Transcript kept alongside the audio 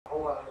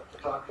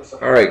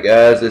Alright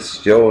guys, this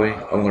is Joey.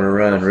 I'm going to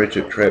run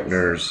Richard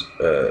Trepanier's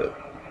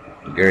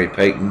Gary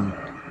Payton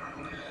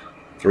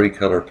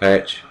 3-color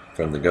patch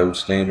from the gold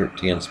standard,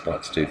 10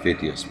 spots,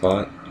 $2.50 a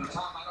spot.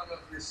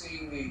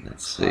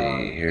 Let's see,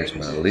 here's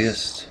my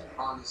list.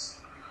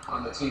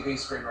 On the TV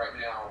screen right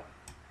now,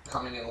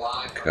 coming in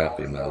live.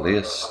 Copy my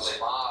list.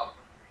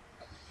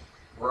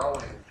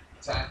 Growing,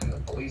 attacking the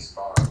police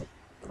car.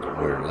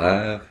 We're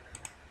live.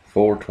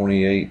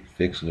 428,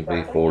 fixing to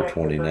be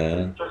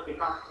 429.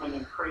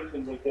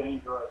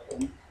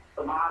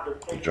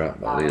 Drop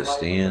my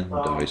list in.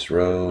 Dice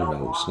roll,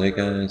 no snake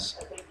eyes.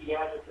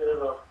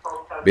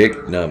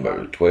 Big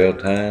number, 12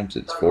 times.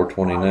 It's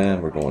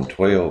 429. We're going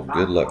 12.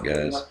 Good luck,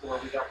 guys.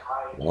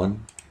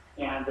 1,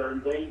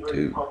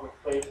 2,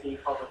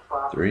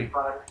 3,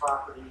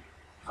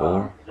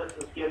 4,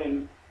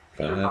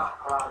 5,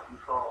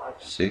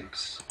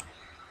 6,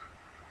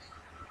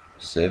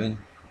 7,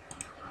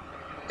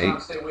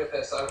 8, Stay with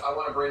us. I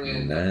want to bring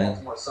in 9,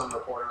 Baltimore Sun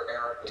reporter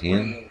Eric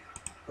 10,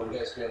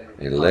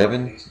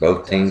 11.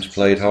 Both teams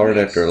played hard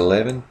after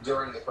 11.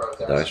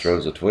 Dice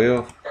rolls a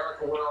 12.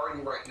 Erica, where are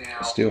you right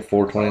now? Still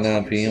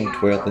 4:29 p.m.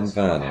 12th and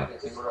final.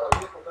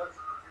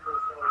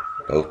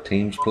 Both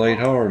teams played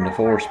hard in the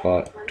 4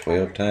 spot.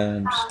 12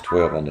 times,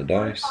 12 on the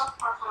dice.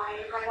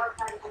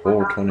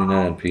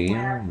 4:29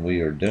 p.m.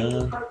 We are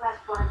done.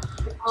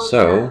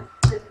 So,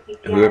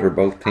 whoever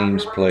both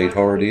teams played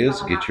hard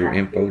is, get your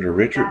info to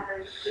Richard.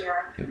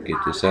 He'll get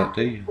this out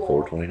to you.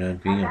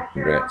 4:29 p.m.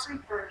 Congrats.